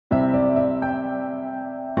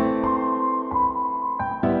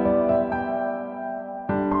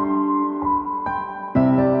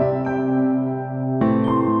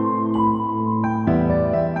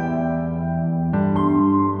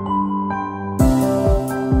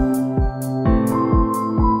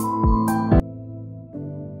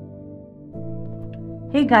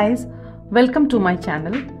guys, welcome to my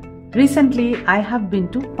channel. Recently I have been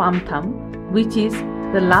to Phamtham, which is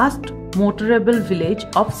the last motorable village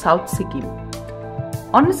of South Sikkim.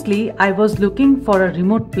 Honestly, I was looking for a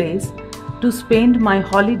remote place to spend my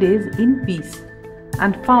holidays in peace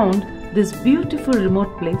and found this beautiful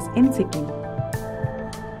remote place in Sikkim.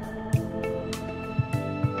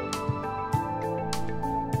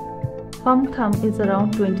 Phamtham is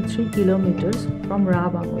around 23 kilometers from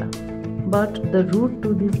Ravangla, but the route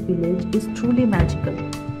to this village is truly magical.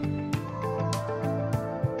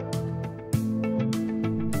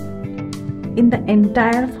 In the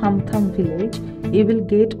entire Phamtham village, you will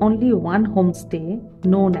get only one homestay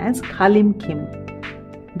known as Khaling Khim.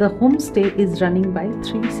 The homestay is running by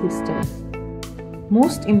 3 sisters.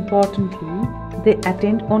 Most importantly, they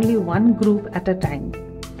attend only one group at a time,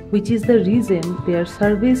 which is the reason their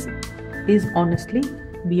service is honestly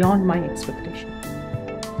beyond my expectation.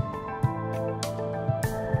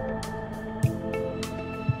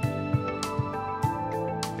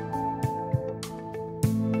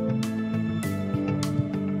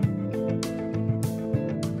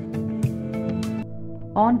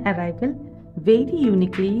 On arrival, very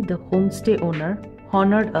uniquely the homestay owner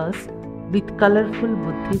honored us with colorful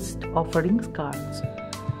Buddhist offering scarves.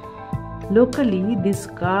 Locally, these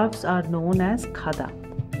scarves are known as khada.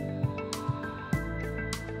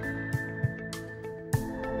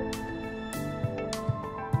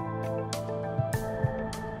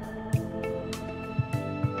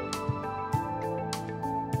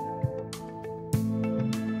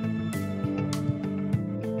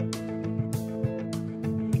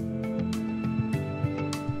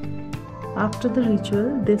 After the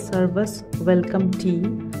ritual, they serve us welcome tea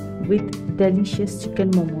with delicious chicken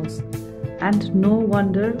momos, and no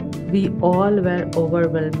wonder we all were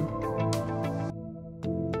overwhelmed.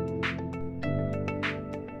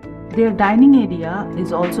 Their dining area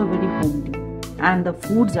is also very homely, and the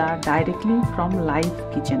foods are directly from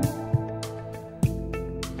live kitchen.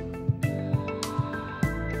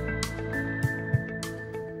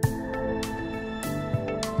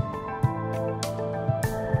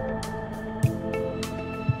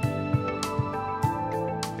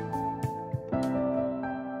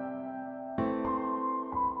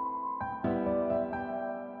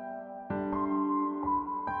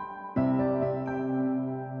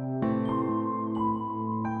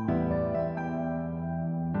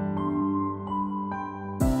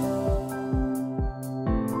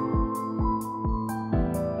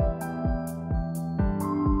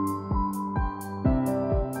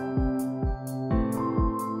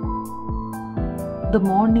 The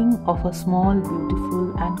morning of a small,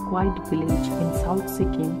 beautiful and quiet village in South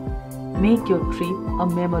Sikkim make your trip a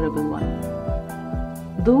memorable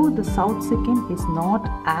one. Though the South Sikkim is not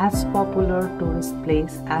as popular tourist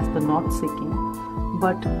place as the North Sikkim,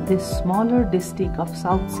 but this smaller district of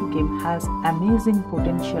South Sikkim has amazing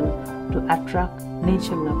potential to attract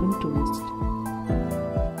nature-loving tourists.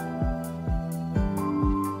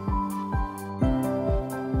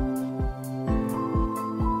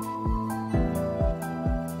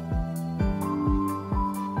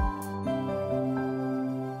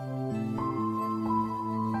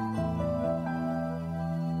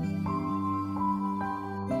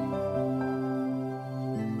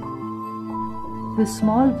 This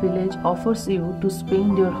small village offers you to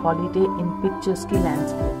spend your holiday in picturesque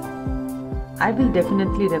landscape. I will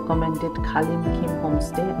definitely recommend it Khaling Khim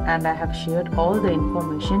Homestay, and I have shared all the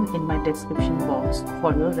information in my description box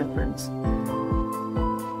for your reference.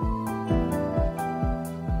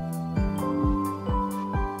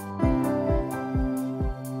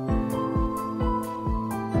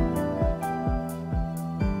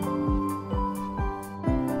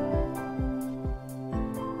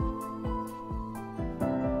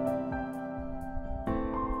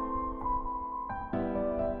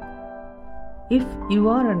 If you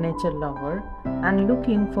are a nature lover and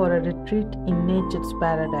looking for a retreat in nature's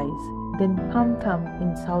paradise, then Phamtham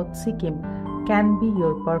in South Sikkim can be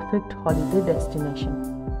your perfect holiday destination.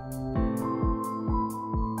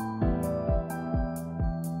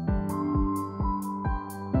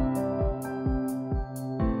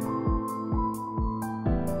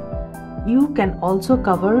 You can also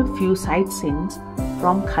cover a few sightseeings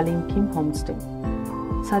from Khaling Khim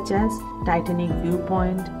Homestay, such as Titanic View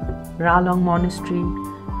Point, Ralang Monastery,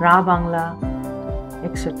 Ravangla,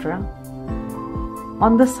 etc.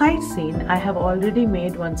 On the sightseeing, I have already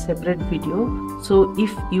made one separate video, so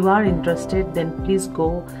if you are interested, then please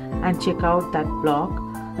go and check out that blog.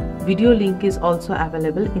 Video link is also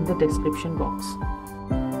available in the description box.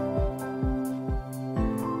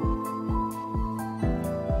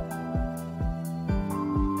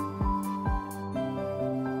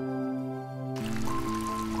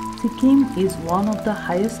 Sikkim is one of the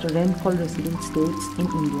highest rainfall receiving states in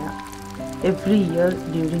India. Every year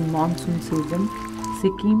during monsoon season,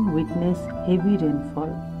 Sikkim witnesses heavy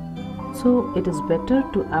rainfall. So it is better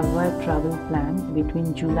to avoid travel plan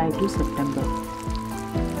between July to September.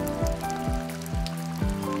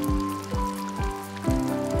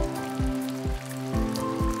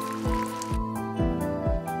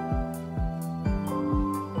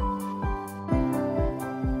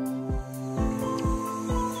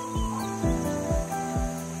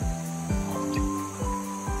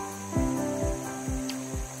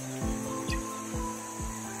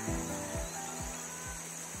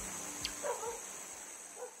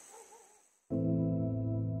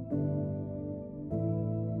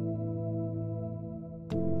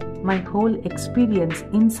 My whole experience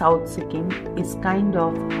in South Sikkim is kind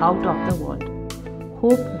of out of the world.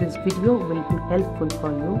 Hope this video will be helpful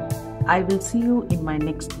for you. I will see you in my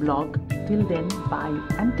next vlog. Till then, bye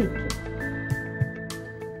and take care.